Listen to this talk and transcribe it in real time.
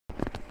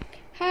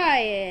Hi,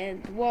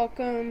 and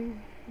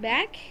welcome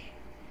back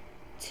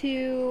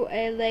to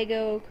a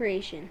Lego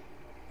creation.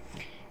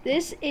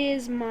 This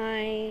is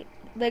my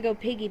Lego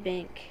piggy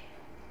bank.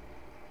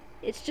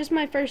 It's just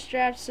my first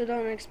draft, so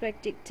don't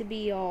expect it to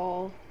be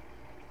all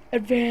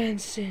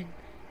advanced and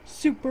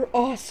super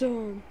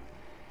awesome.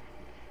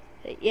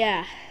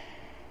 Yeah.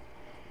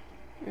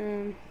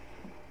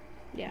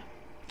 Yeah.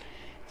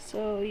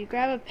 So you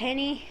grab a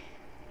penny,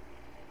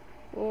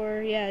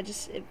 or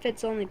it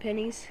fits only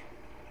pennies.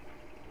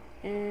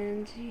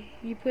 And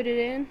you put it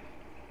in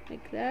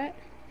like that,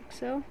 like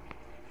so,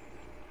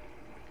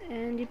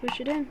 and you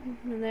push it in,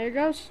 and there it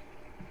goes.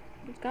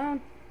 It's gone.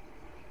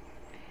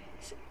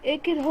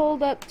 It could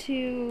hold up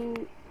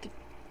to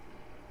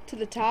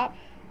the top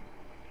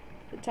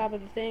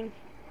of the thing,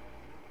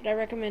 but I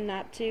recommend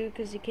not to,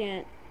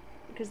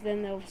 because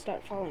then they'll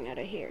start falling out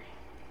of here.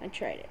 I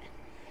tried it.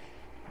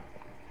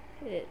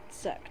 It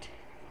sucked.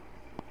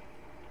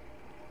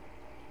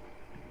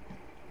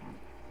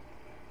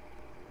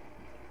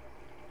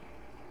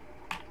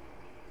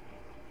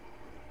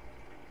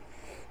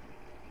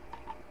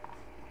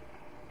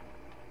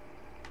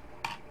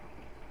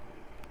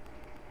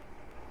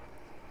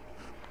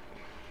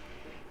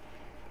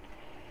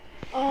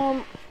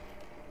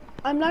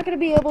 I'm not gonna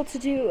be able to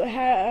do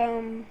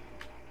how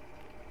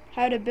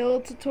to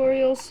build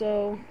tutorial,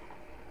 so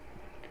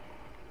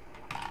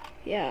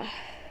yeah.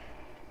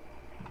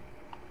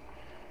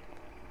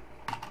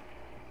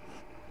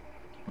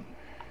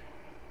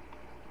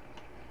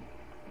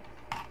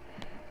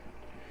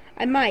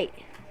 I might.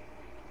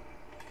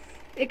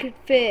 It could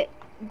fit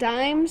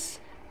dimes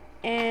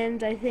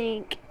and I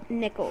think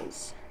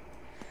nickels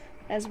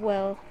as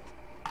well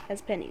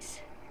as pennies.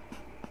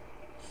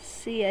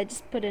 See, I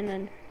just put in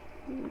a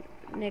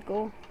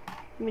nickel.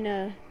 I mean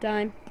a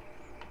dime,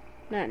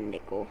 not a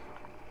nickel.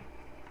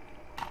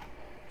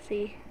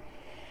 See?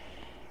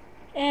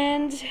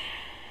 And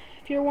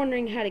if you're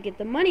wondering how to get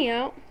the money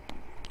out,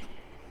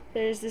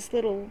 there's this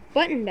little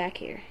button back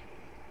here.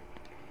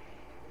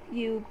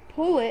 You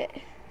pull it,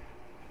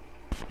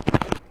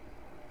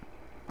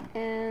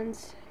 and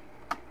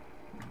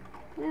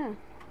yeah,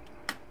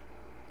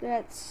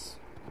 that's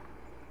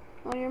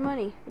all your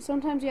money. But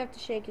sometimes you have to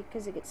shake it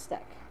because it gets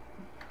stuck.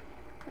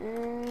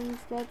 And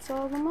that's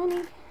all the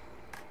money.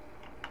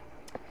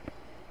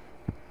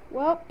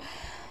 Well,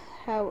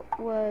 how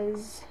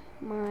was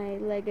my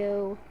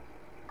Lego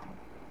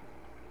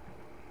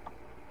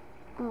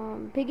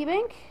piggy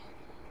bank?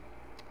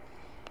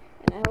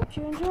 And I hope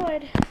you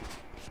enjoyed.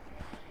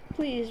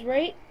 Please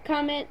rate,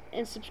 comment,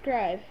 and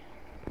subscribe.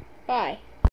 Bye.